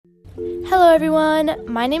Hello everyone,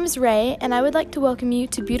 my name is Ray, and I would like to welcome you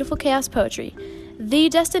to Beautiful Chaos Poetry, the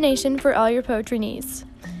destination for all your poetry needs.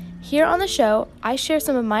 Here on the show, I share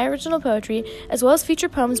some of my original poetry, as well as feature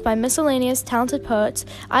poems by miscellaneous talented poets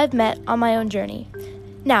I've met on my own journey.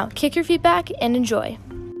 Now, kick your feet back and enjoy.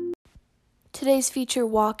 Today's feature,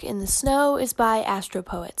 Walk in the Snow, is by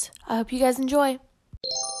Astropoet. I hope you guys enjoy.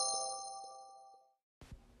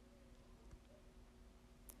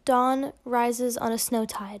 Dawn rises on a snow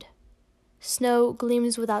tide. Snow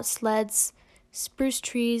gleams without sleds. Spruce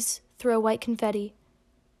trees throw white confetti.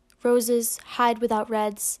 Roses hide without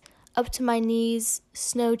reds. Up to my knees,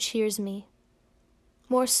 snow cheers me.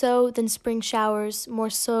 More so than spring showers, more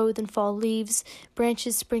so than fall leaves,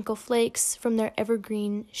 branches sprinkle flakes from their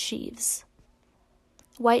evergreen sheaves.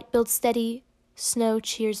 White builds steady, snow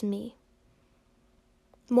cheers me.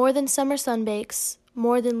 More than summer sunbakes,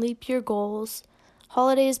 more than leap year goals,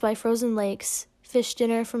 holidays by frozen lakes, fish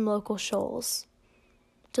dinner from local shoals.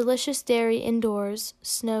 Delicious dairy indoors,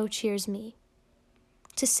 snow cheers me.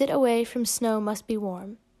 To sit away from snow must be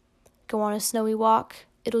warm. Go on a snowy walk,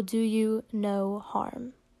 it'll do you no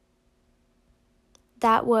harm.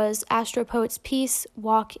 That was Astropoet's piece,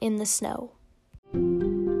 Walk in the Snow.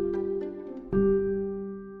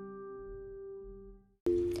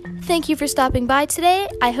 Thank you for stopping by today.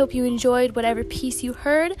 I hope you enjoyed whatever piece you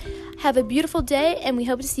heard. Have a beautiful day, and we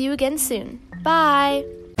hope to see you again soon. Bye!